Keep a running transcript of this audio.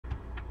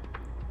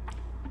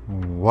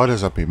What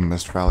is up, even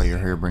Mist Valley? You're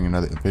here bringing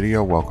another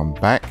video. Welcome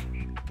back.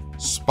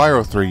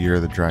 Spyro 3 Year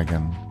of the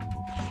Dragon.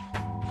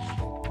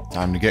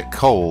 Time to get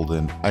cold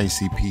in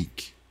Icy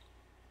Peak.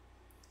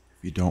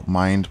 If you don't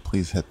mind,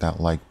 please hit that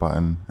like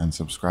button and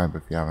subscribe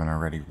if you haven't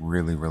already.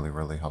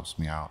 Really helps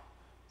me out.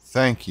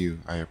 Thank you.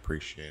 I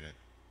appreciate it.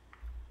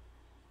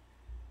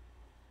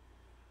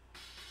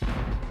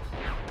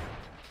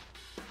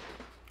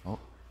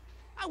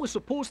 I was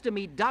supposed to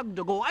meet Doug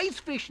to go ice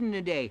fishing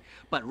today,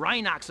 but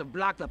Rhinocs have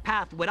blocked the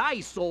path with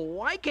ice,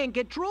 so I can't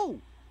get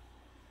through.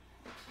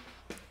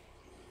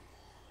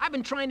 I've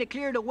been trying to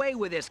clear the way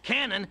with this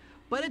cannon,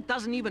 but it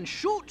doesn't even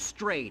shoot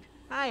straight.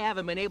 I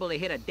haven't been able to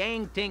hit a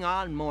dang thing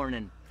all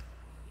morning.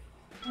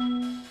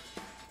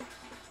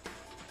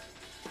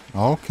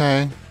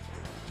 Okay.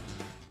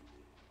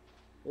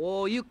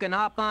 Oh, you can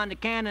hop on the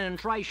cannon and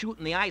try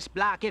shooting the ice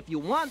block if you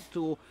want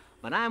to,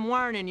 but I'm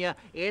warning you,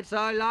 it's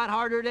a lot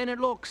harder than it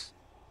looks.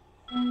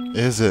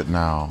 Is it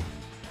now?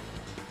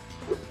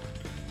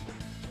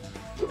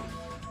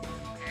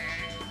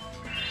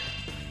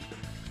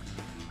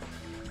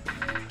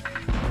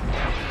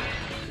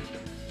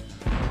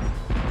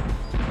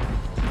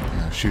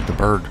 Yeah, shoot the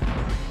bird.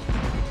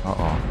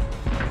 Uh-oh.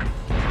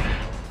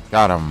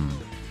 Got him.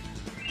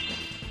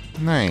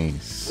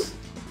 Nice.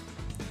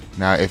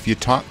 Now, if you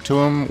talk to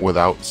him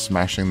without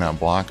smashing that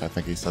block, I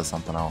think he says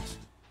something else.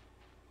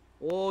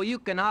 Oh, you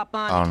can hop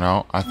on. Oh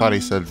no, I thought he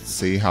said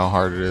see how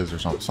hard it is or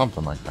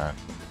something like that.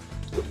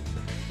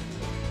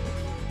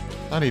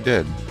 Thought he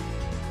did.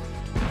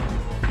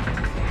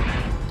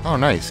 Oh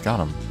nice,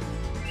 got him.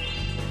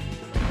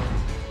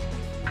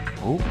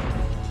 Oh,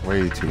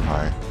 way too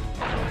high.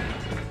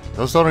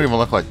 Those don't even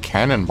look like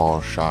cannonball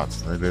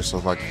shots. They just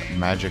look like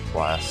magic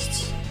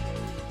blasts.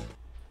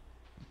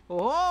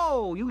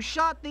 Oh, you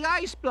shot the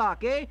ice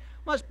block, eh?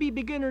 Must be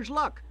beginner's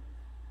luck.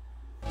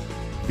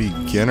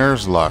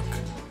 Beginner's luck.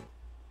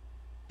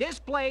 This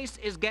place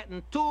is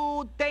getting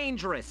too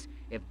dangerous.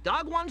 If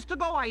Doug wants to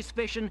go ice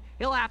fishing,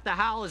 he'll have to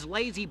haul his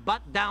lazy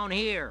butt down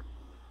here.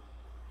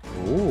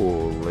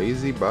 Ooh,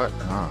 lazy butt,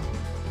 huh?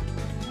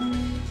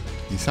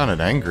 He sounded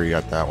angry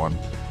at that one.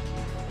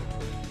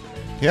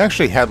 He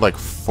actually had like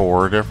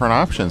 4 different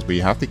options, but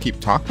you have to keep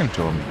talking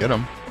to him to get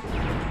him.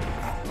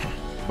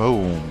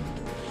 Boom.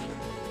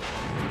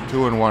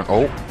 2 in 1.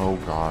 Oh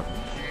god.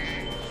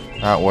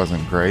 That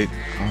wasn't great.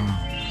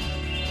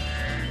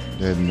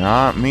 Did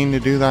not mean to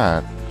do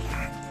that.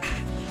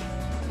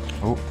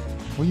 Oh,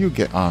 will you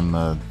get on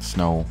the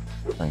snow?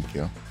 Thank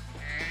you.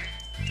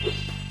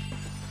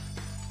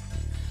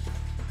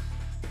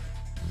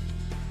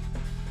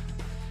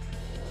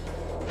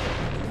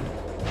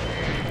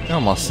 You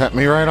almost sent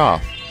me right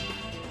off.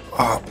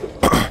 Oh.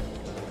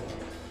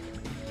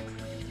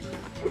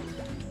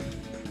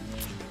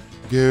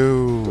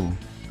 Go.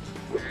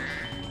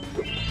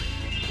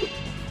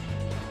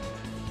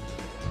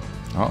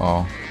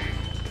 Uh-oh.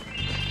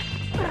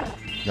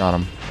 Got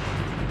him.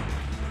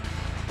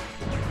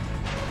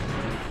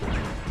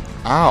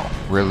 Ow,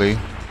 really?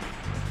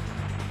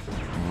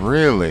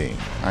 Really?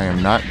 I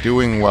am not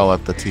doing well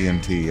at the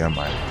TNT, am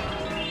I?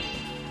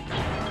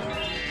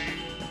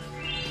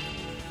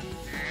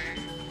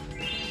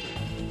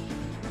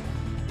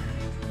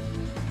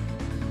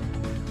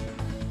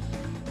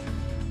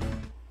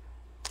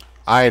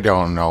 I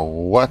don't know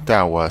what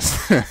that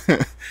was.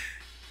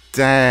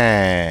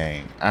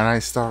 Dang. And I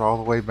start all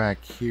the way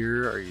back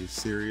here? Are you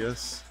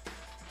serious?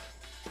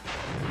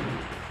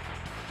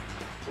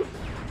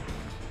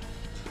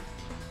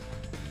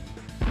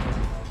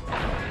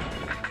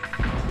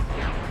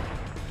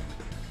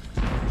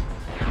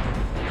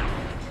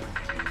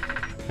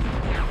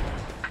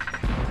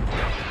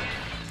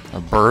 The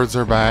birds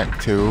are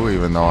back too,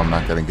 even though I'm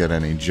not going to get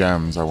any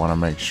gems. I want to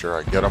make sure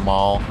I get them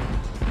all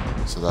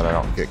so that I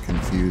don't get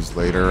confused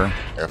later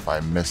if I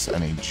miss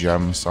any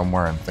gems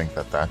somewhere and think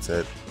that that's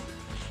it.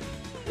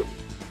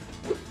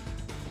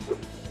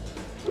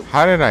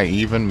 How did I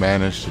even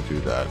manage to do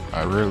that?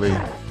 I really...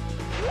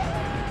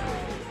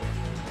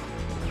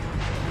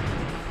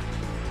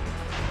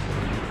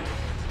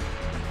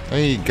 There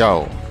you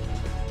go.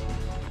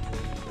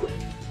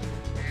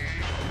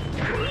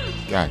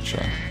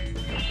 Gotcha.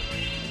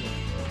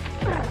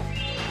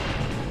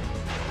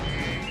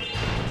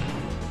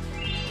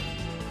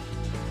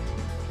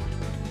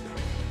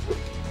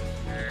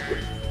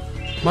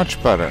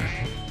 Much better.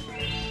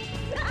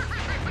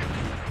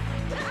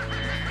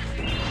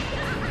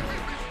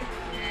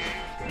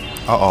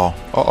 Uh-oh.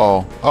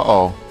 Uh-oh.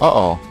 Uh-oh.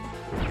 Uh-oh.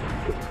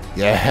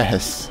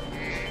 Yes.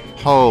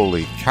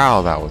 Holy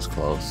cow, that was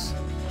close.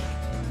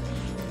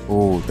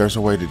 Ooh, there's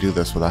a way to do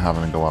this without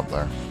having to go up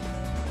there.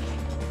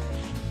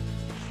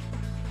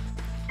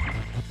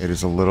 It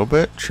is a little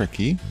bit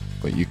tricky,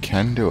 but you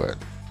can do it.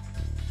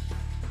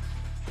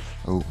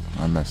 Oh,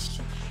 I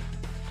missed.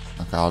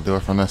 Okay, I'll do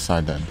it from this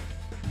side then.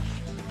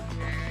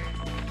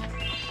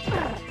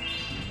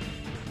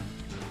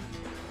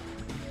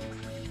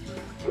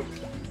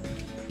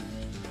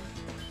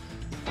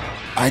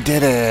 I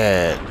did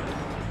it!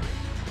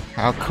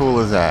 How cool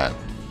is that?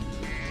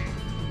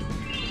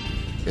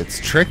 It's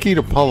tricky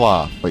to pull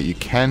off, but you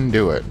can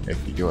do it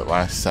if you do it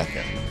last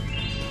second.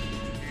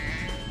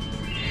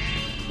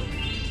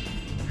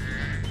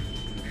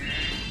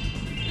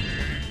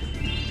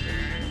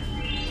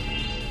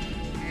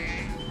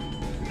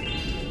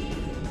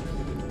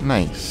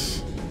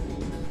 Nice.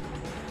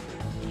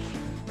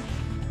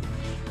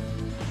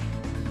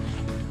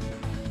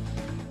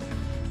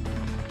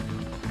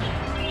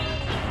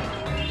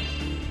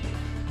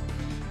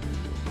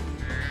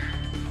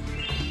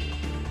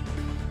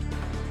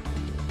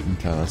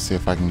 Okay, let's see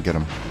if I can get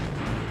him.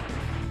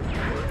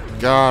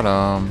 Got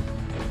him.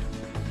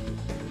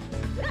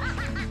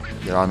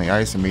 Get on the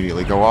ice,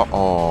 immediately go up.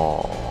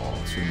 Oh,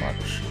 too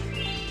much.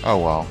 Oh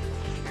well.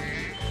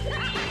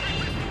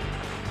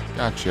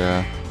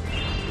 Gotcha.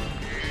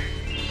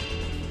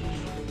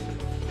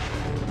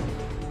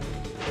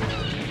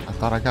 I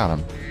thought I got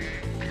him.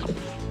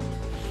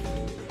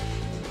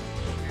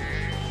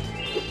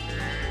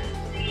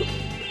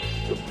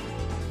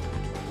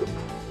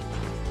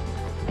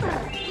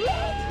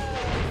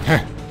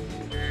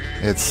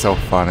 It's so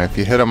fun. If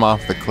you hit them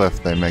off the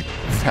cliff, they make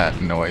that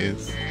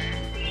noise.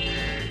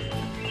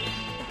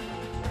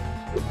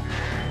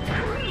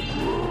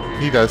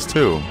 He does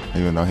too,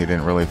 even though he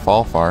didn't really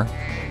fall far.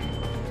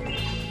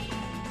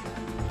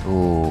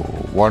 Ooh,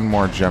 one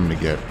more gem to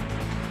get.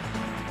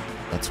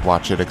 Let's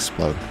watch it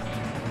explode.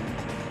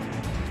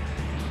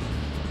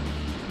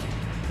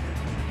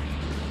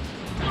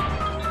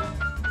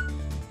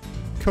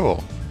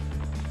 Cool.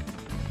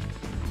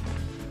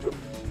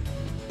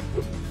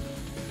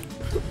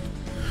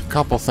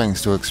 Couple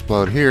things to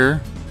explode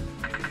here.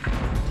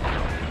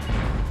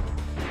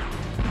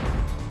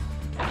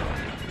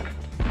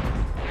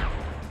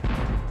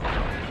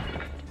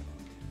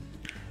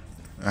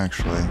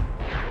 Actually,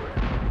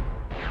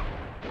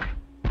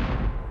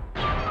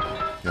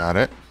 got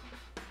it.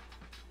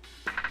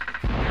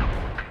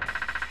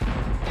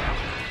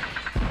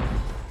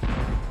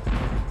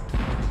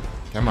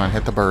 Come on,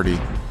 hit the birdie.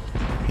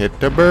 Hit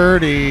the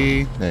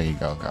birdie. There you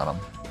go, got him.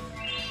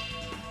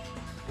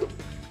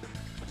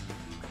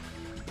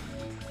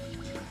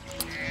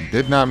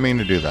 Did not mean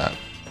to do that.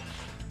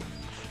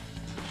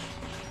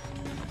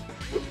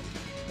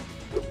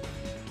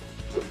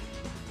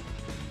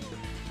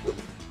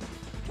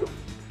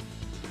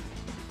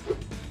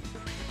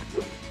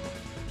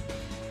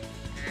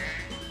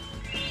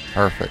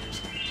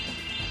 Perfect.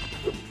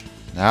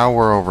 Now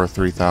we're over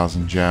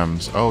 3,000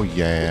 gems. Oh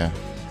yeah.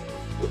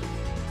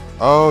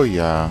 Oh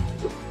yeah.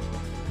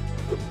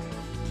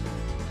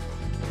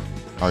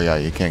 Oh yeah,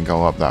 you can't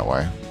go up that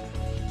way.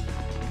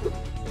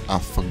 I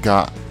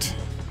forgot.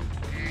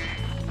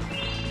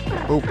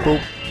 Boop,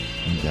 boop.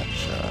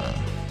 Gotcha.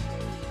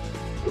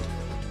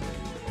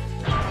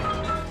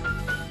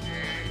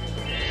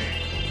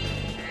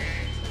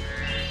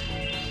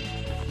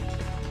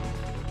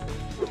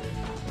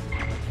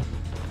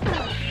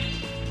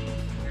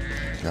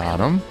 Got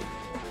him.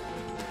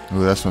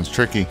 Ooh, this one's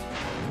tricky.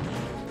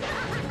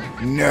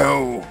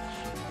 No.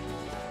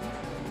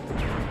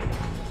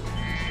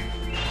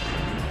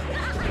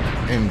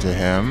 Into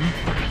him.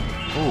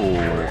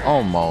 Ooh,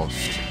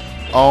 almost.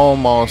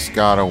 Almost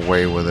got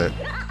away with it.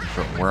 If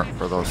it weren't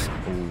for those...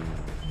 Ooh,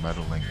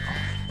 meddling. Oh.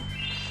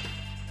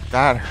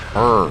 That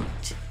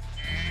hurt.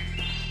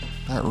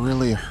 That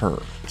really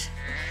hurt.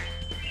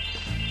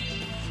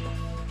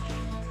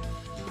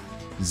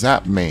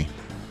 Zap me.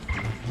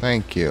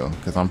 Thank you,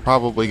 because I'm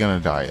probably going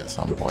to die at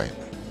some point.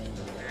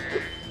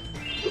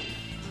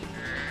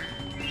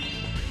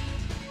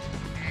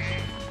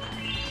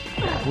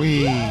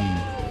 Whee!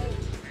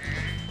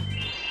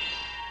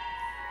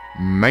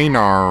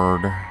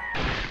 Maynard.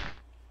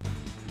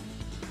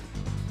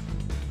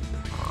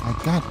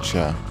 I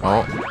gotcha.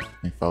 Oh,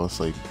 he fell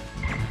asleep.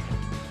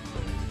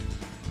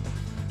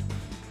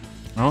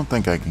 I don't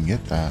think I can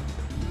get that.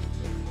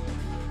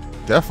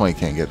 Definitely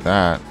can't get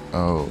that.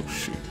 Oh,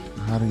 shoot.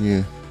 How do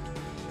you...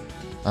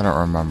 I don't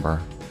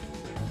remember.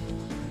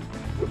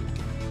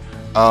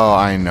 Oh,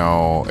 I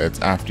know. It's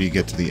after you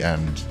get to the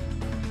end.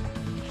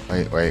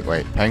 Wait, wait,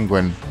 wait.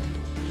 Penguin.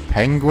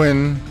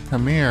 Penguin,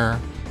 come here.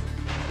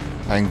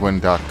 Penguin,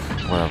 duck,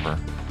 whatever.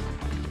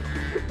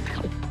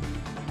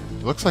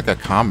 It looks like a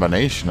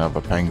combination of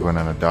a penguin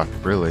and a duck,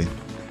 really.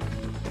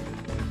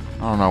 I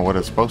don't know what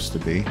it's supposed to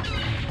be.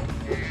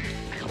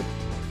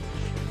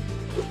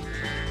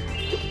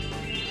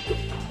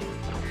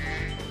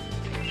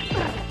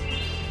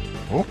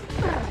 Oh.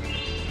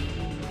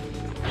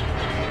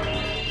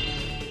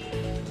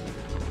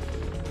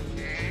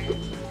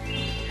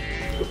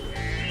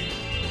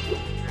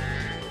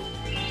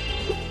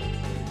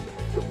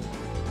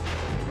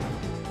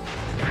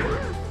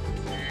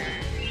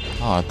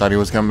 Oh, I thought he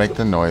was gonna make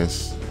the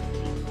noise.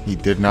 He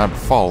did not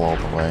fall all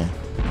the way.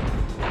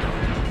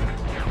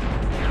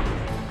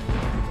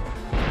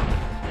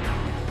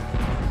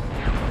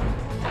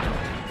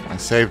 I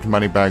saved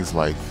Moneybag's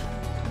life.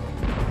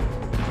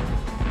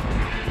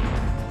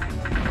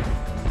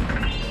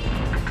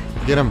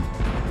 Get him.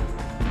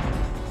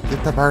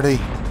 Get the birdie.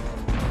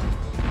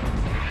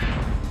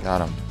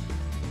 Got him.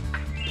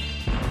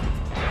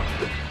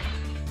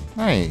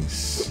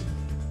 Nice.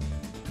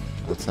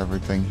 That's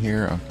everything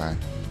here? Okay.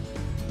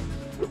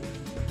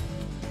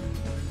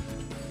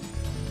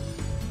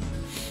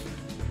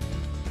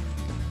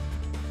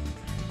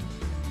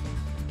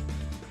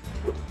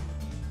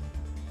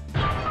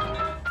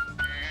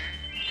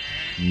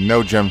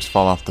 No gems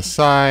fall off the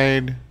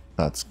side.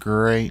 That's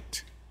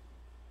great.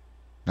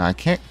 Now I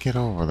can't get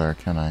over there,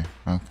 can I?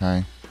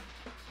 Okay.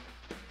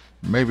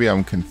 Maybe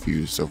I'm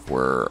confused of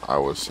where I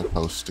was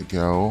supposed to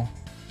go.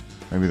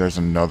 Maybe there's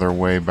another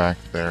way back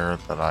there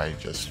that I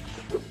just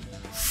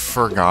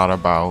forgot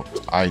about.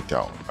 I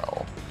don't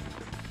know.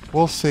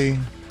 We'll see.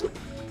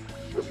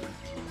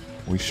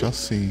 We shall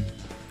see.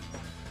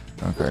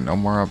 Okay, no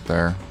more up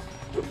there.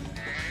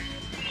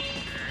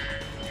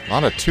 A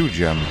lot of 2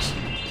 gems.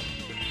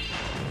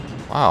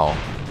 Wow.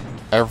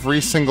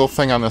 Every single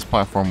thing on this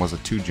platform was a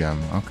 2 gem.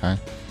 Okay.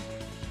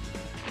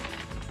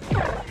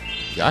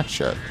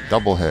 Gotcha.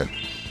 Double hit.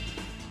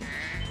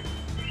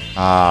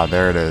 Ah,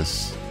 there it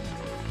is.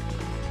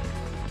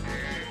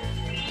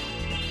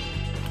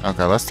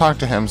 Okay, let's talk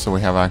to him so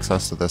we have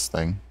access to this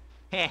thing.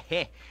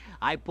 Heh.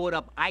 I put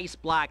up ice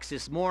blocks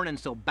this morning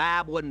so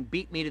Bab wouldn't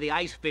beat me to the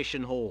ice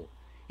fishing hole.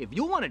 If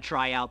you want to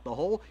try out the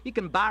hole, you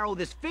can borrow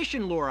this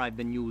fishing lure I've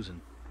been using.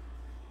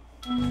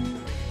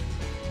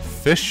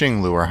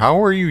 Fishing lure?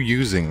 How are you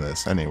using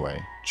this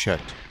anyway? Chet.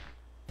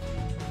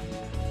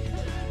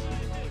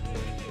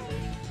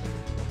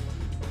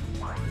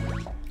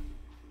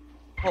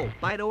 Oh,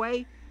 by the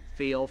way,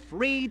 feel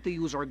free to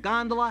use our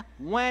gondola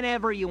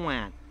whenever you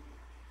want.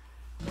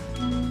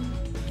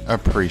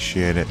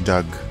 Appreciate it,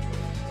 Doug.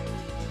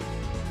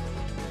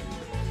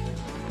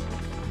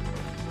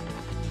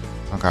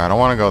 Okay, I don't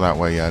want to go that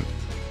way yet.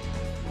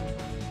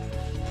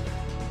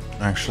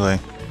 Actually,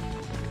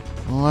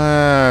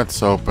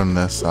 let's open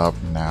this up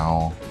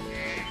now.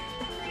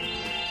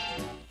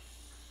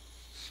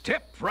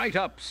 Step right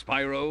up,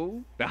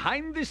 Spyro.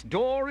 Behind this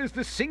door is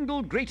the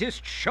single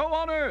greatest show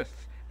on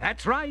Earth.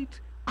 That's right,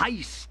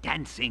 ice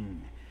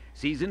dancing.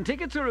 Season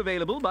tickets are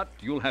available, but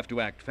you'll have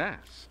to act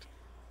fast.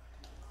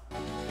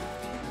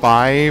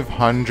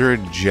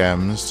 500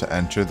 gems to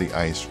enter the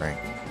ice rink.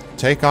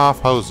 Take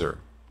off, Hoser.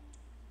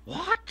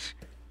 What?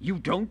 You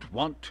don't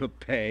want to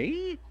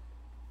pay?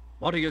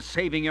 What are you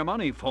saving your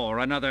money for?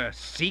 Another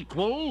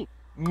sequel?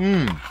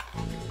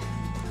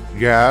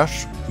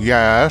 Yes,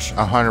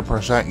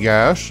 100%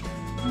 yes.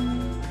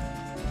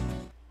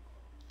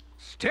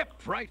 Step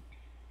right.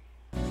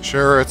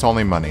 Sure, it's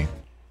only money.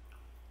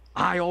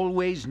 I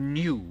always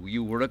knew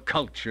you were a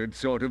cultured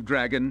sort of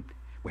dragon.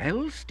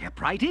 Well,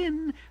 step right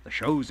in. The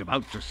show's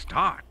about to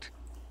start.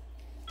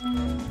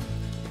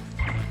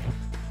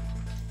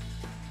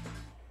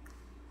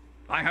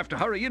 I have to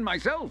hurry in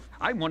myself.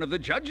 I'm one of the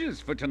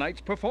judges for tonight's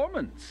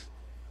performance.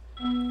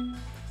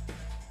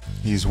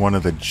 He's one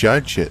of the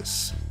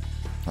judges.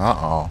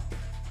 Uh-oh.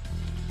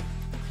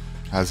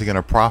 How's he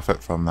gonna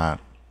profit from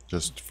that?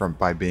 Just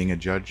by being a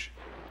judge?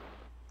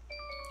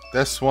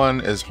 This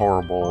one is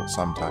horrible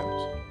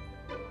sometimes.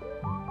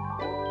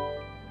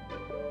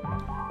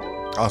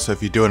 Also,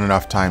 if you do it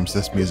enough times,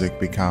 this music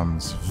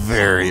becomes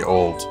very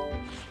old.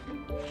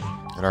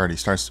 It already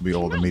starts to be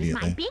old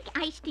immediately. This is my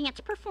big ice dance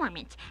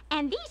performance,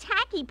 and these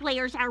hockey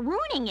players are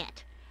ruining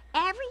it.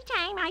 Every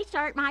time I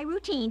start my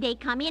routine, they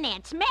come in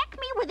and smack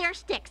me with their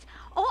sticks.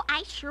 Oh,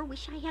 I sure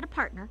wish I had a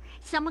partner.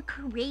 Someone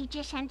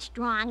courageous and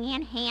strong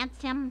and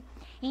handsome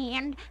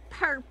and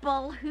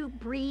purple who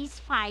breathes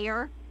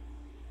fire.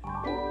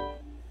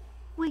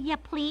 Will you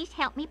please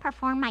help me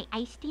perform my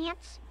ice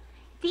dance?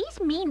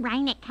 These mean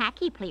Rhinoc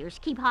hockey players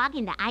keep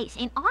hogging the ice,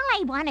 and all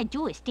I want to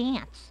do is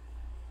dance.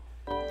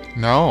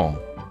 No.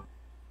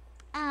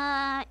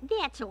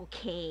 That's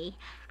okay.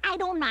 I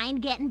don't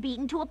mind getting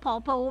beaten to a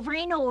pulp over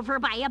and over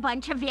by a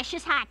bunch of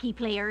vicious hockey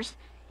players.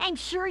 I'm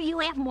sure you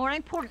have more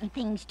important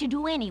things to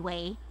do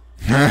anyway.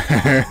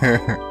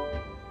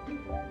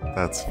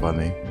 That's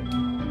funny.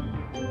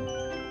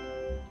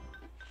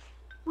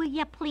 Will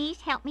you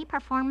please help me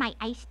perform my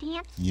ice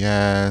dance?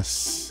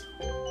 Yes.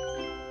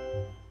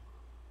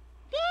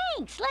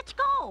 Thanks, let's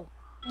go.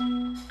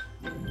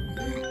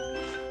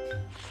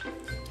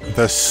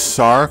 The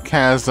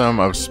sarcasm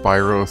of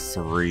Spyro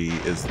 3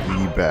 is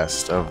the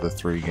best of the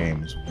 3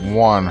 games.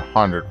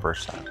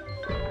 100%.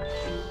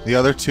 The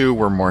other 2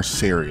 were more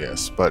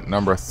serious, but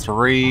number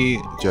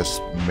 3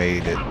 just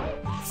made it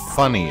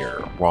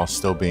funnier while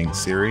still being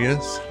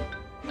serious,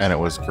 and it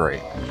was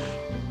great.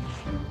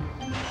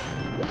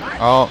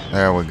 Oh,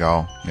 there we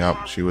go.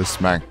 Yep, she was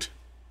smacked.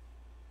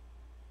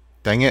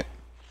 Dang it.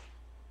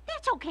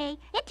 That's okay.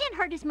 It didn't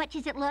hurt as much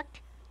as it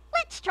looked.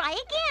 Let's try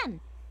again.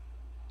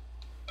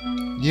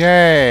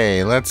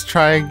 Yay! Let's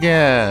try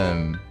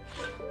again.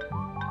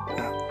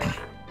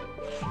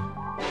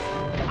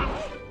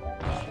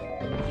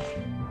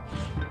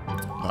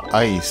 The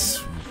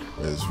ice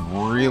is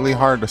really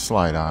hard to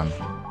slide on.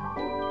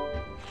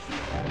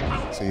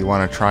 So you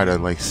want to try to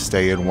like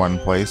stay in one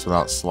place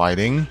without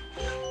sliding.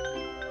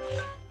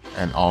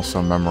 And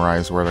also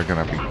memorize where they're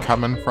going to be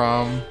coming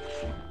from.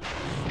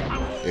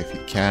 If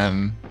you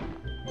can.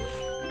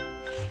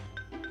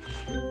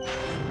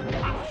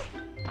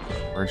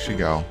 Where'd she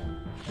go?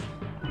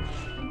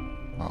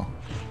 Oh.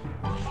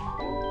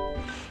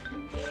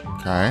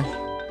 Okay.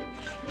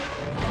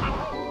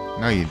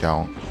 No, you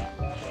don't.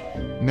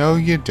 No,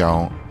 you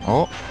don't.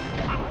 Oh.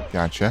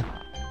 Gotcha.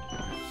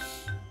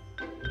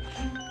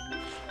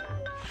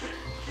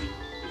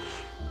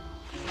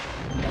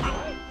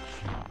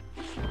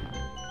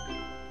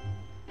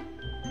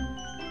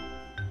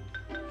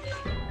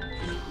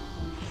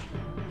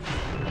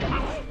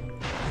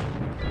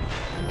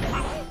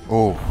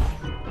 Oh.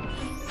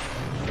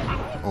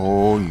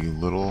 Oh, you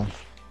little...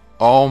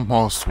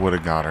 Almost would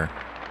have got her.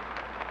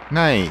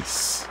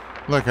 Nice.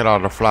 Look at all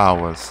the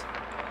flowers.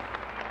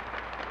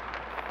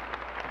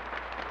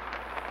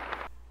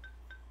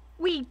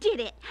 We did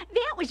it.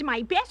 That was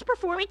my best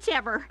performance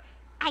ever.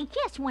 I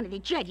guess one of the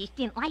judges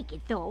didn't like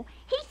it, though.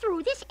 He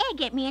threw this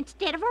egg at me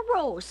instead of a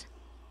rose.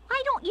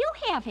 Why don't you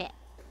have it?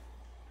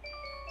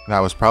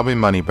 That was probably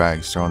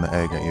Moneybags throwing the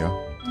egg at you.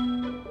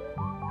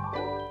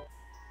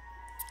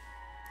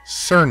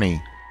 Cerny.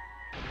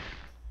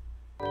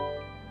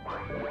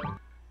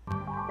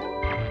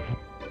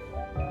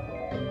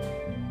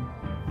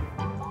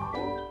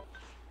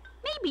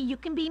 Maybe you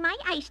can be my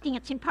ice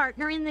dancing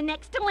partner in the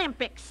next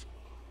Olympics.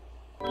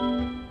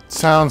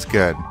 Sounds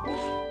good.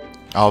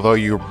 Although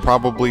you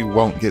probably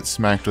won't get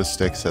smacked with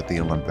sticks at the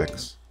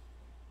Olympics.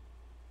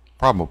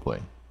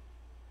 Probably.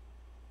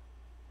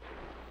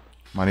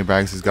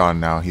 Moneybags is gone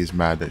now. He's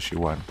mad that she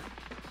won.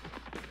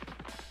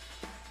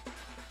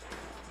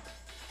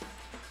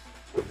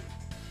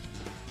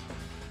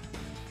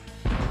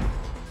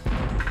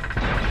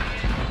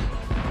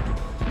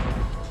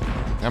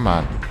 Come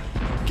on.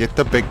 Get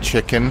the big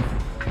chicken.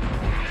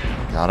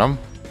 Got him.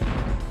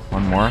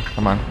 One more.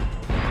 Come on.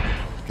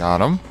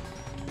 Got him.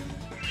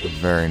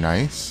 Very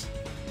nice.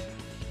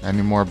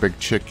 Any more big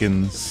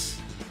chickens?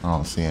 I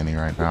don't see any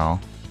right now.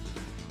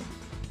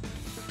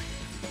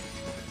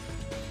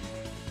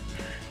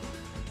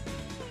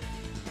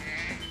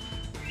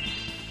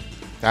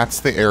 That's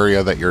the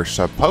area that you're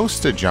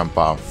supposed to jump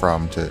off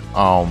from to...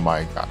 Oh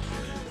my god.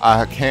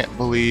 I can't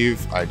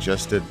believe I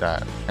just did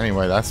that.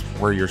 Anyway, that's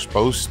where you're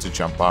supposed to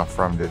jump off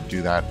from to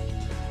do that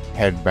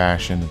head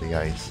bash into the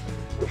ice.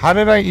 How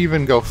did I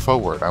even go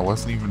forward? I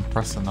wasn't even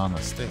pressing on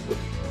a stick.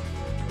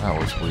 That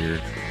was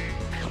weird.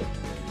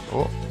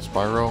 Oh,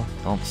 Spyro,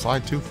 don't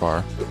slide too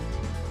far.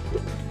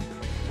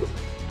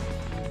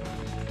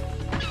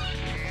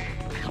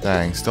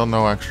 Dang, still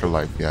no extra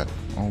life yet.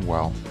 Oh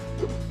well.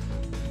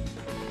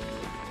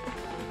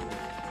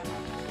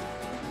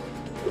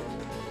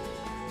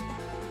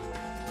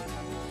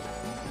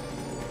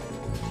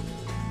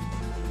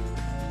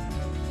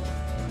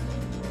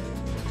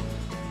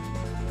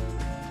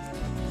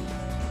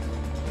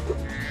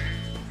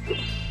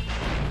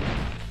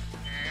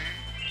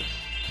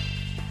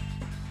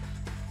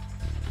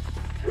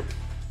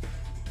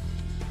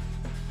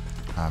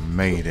 I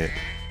made it.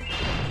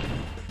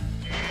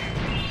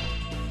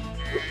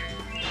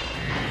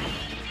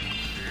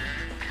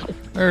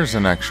 There's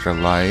an extra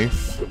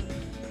life.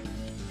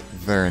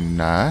 Very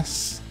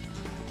nice.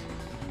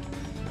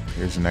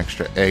 Here's an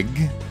extra egg.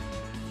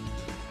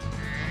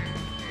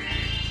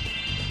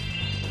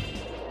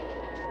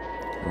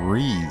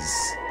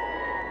 Reese.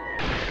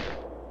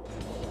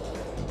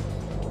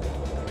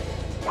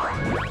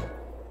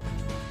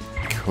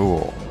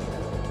 Cool.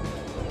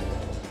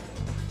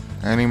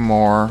 Any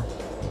more?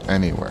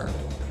 Anywhere.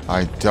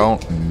 I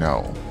don't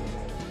know.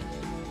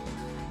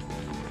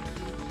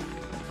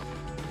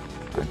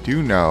 I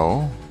do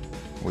know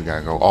we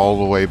gotta go all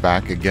the way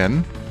back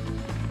again.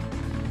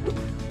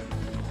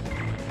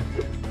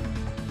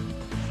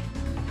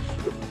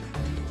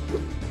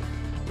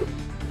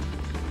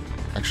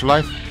 Extra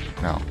life?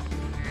 No.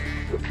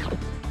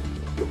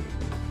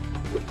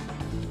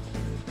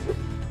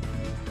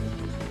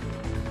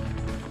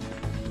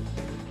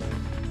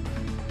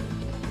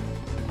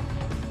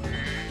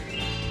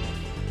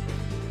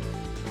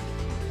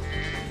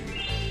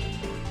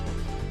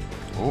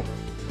 Oh,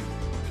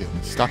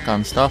 getting stuck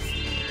on stuff.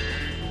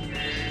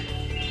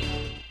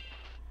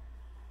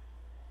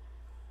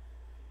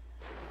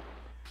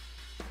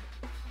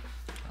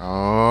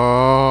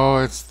 Oh,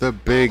 it's the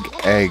big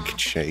egg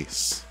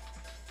chase.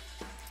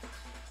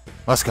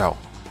 Let's go.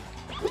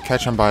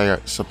 Catch him by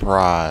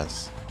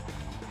surprise.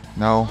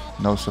 No,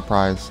 no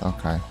surprise.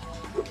 Okay.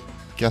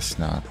 Guess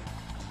not.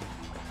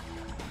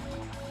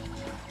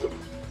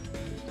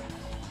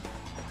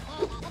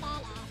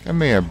 Give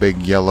me a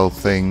big yellow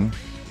thing.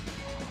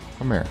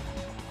 Come here.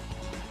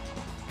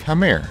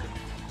 Come here.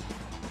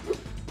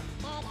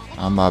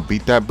 I'ma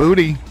beat that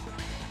booty.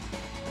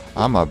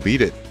 I'ma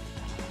beat it.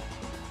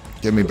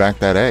 Give me back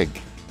that egg.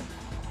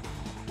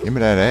 Give me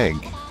that egg.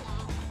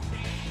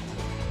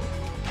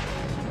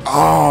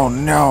 Oh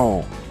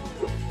no!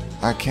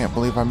 I can't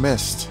believe I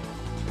missed.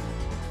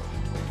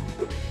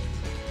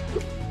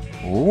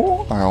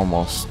 Ooh, I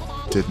almost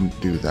didn't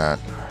do that.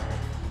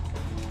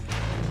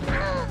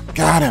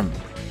 Got him!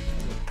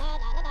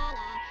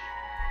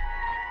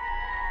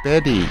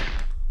 Betty.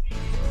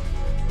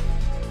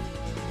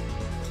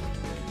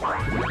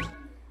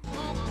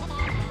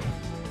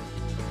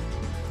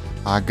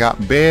 I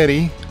got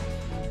Betty.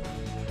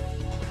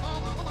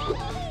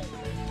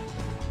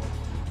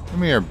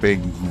 Come here,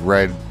 big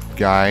red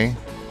guy.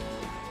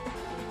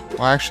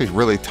 Well, actually,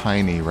 really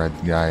tiny red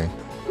guy.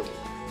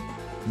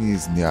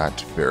 He's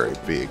not very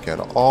big at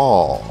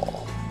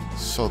all.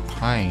 So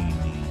tiny.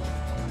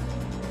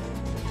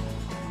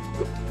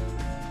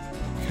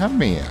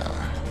 Come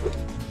here.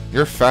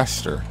 You're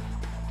faster.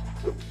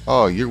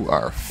 Oh, you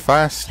are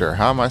faster.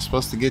 How am I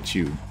supposed to get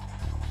you?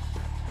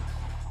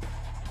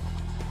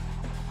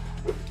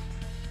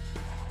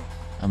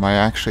 Am I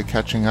actually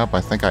catching up?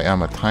 I think I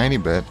am a tiny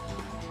bit.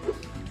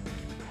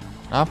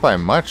 Not by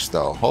much,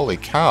 though. Holy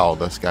cow,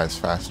 this guy's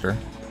faster.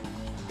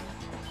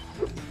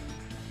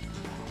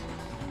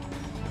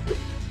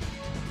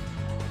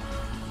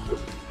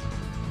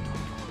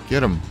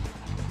 Get him.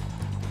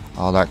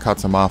 Oh, that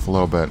cuts him off a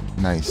little bit.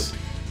 Nice.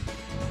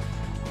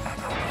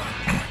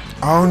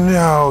 Oh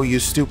no, you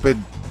stupid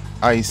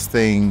ice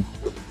thing.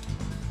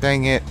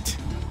 Dang it.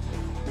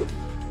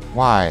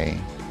 Why?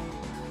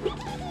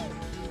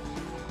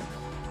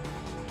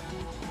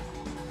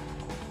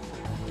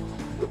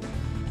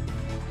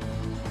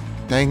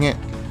 Dang it.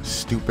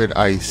 Stupid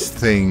ice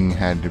thing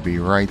had to be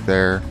right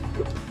there.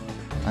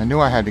 I knew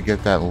I had to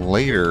get that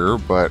later,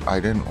 but I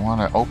didn't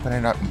want to open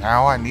it up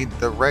now. I need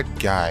the red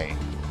guy.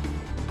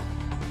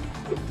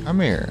 Come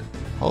here.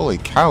 Holy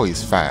cow,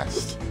 he's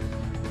fast.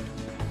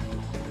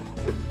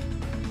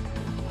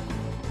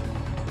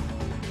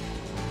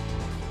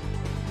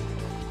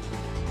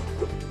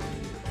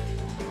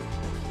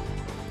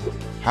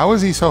 How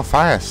is he so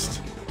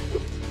fast?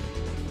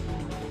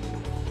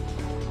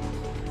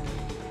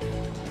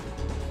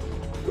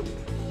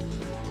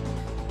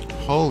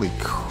 Holy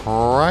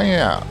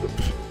crap.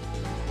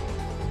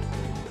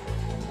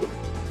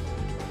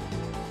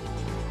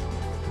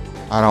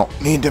 I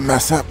don't need to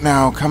mess up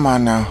now. Come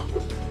on now.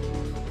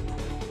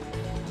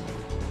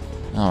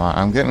 Oh,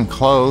 I'm getting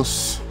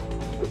close.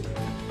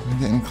 I'm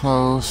getting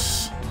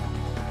close.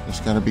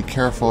 Just gotta be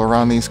careful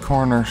around these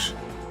corners.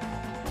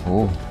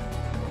 Oh.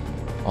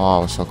 Oh, I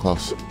was so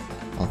close.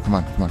 Oh, come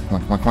on, come on, come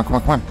on, come on, come on, come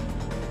on, come on.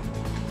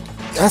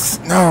 Yes!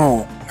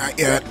 No! Not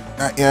yet.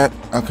 Not yet.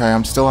 Okay,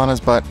 I'm still on his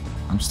butt.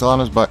 I'm still on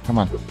his butt. Come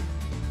on.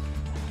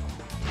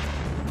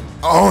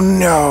 Oh,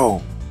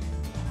 no!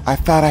 I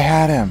thought I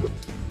had him.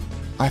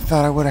 I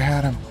thought I would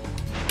have had him.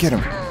 Get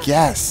him.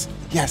 Yes!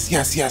 Yes,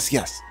 yes, yes,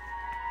 yes.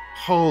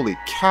 Holy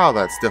cow,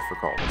 that's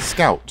difficult.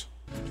 Scout.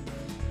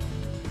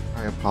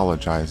 I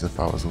apologize if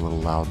I was a little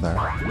loud there.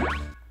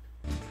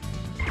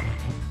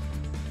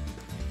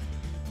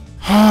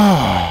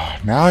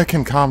 Now I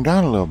can calm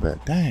down a little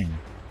bit. Dang,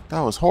 that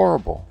was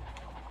horrible.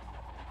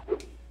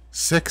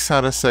 6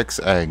 out of 6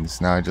 eggs.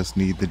 Now I just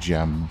need the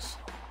gems.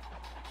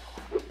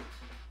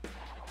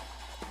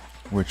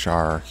 Which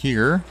are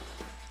here.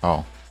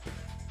 Oh.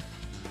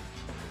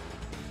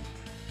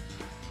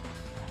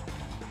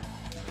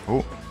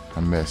 Oh, I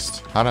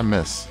missed. How'd I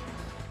miss?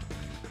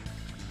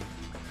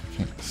 I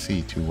can't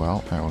see too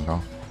well. There we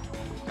go.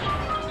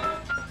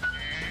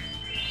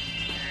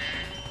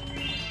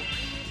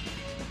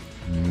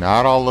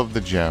 Not all of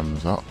the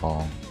gems.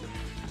 Uh-oh.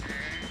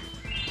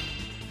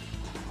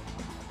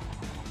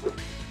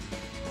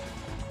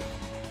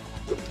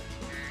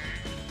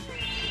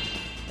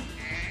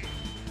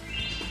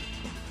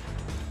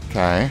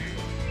 Okay.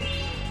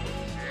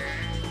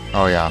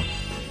 Oh, yeah.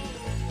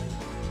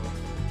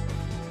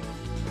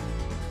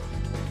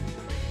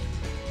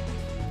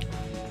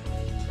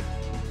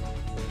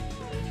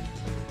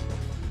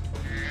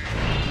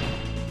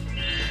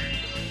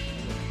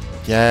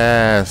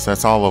 Yes,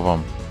 that's all of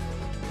them.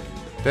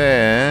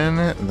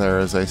 Then there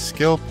is a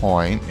skill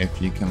point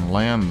if you can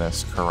land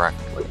this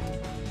correctly.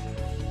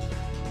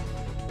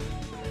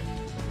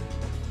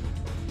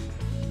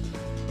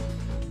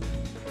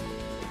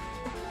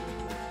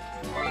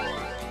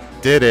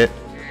 Did it.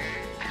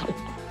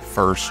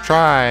 First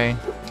try.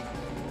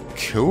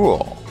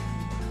 Cool.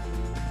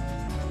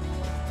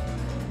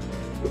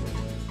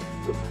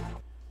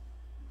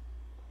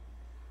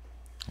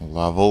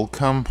 Level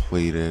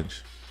completed.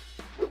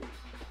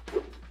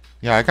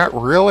 Yeah, I got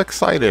real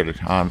excited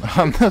on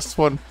this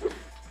one.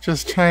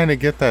 Just trying to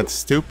get that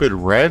stupid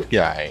red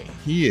guy.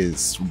 He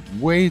is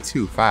way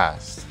too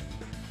fast.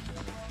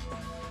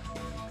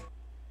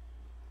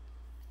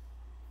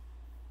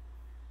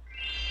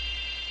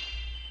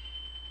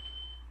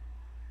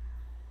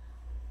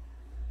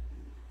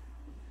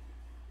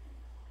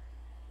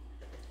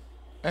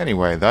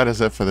 Anyway, that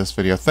is it for this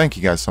video. Thank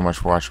you guys so much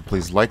for watching.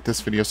 Please like this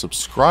video,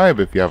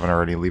 subscribe if you haven't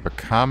already, leave a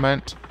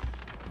comment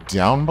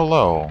down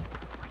below.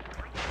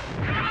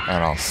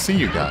 And I'll see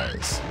you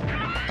guys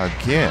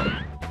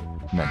again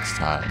next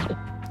time.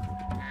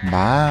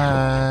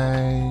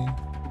 Bye.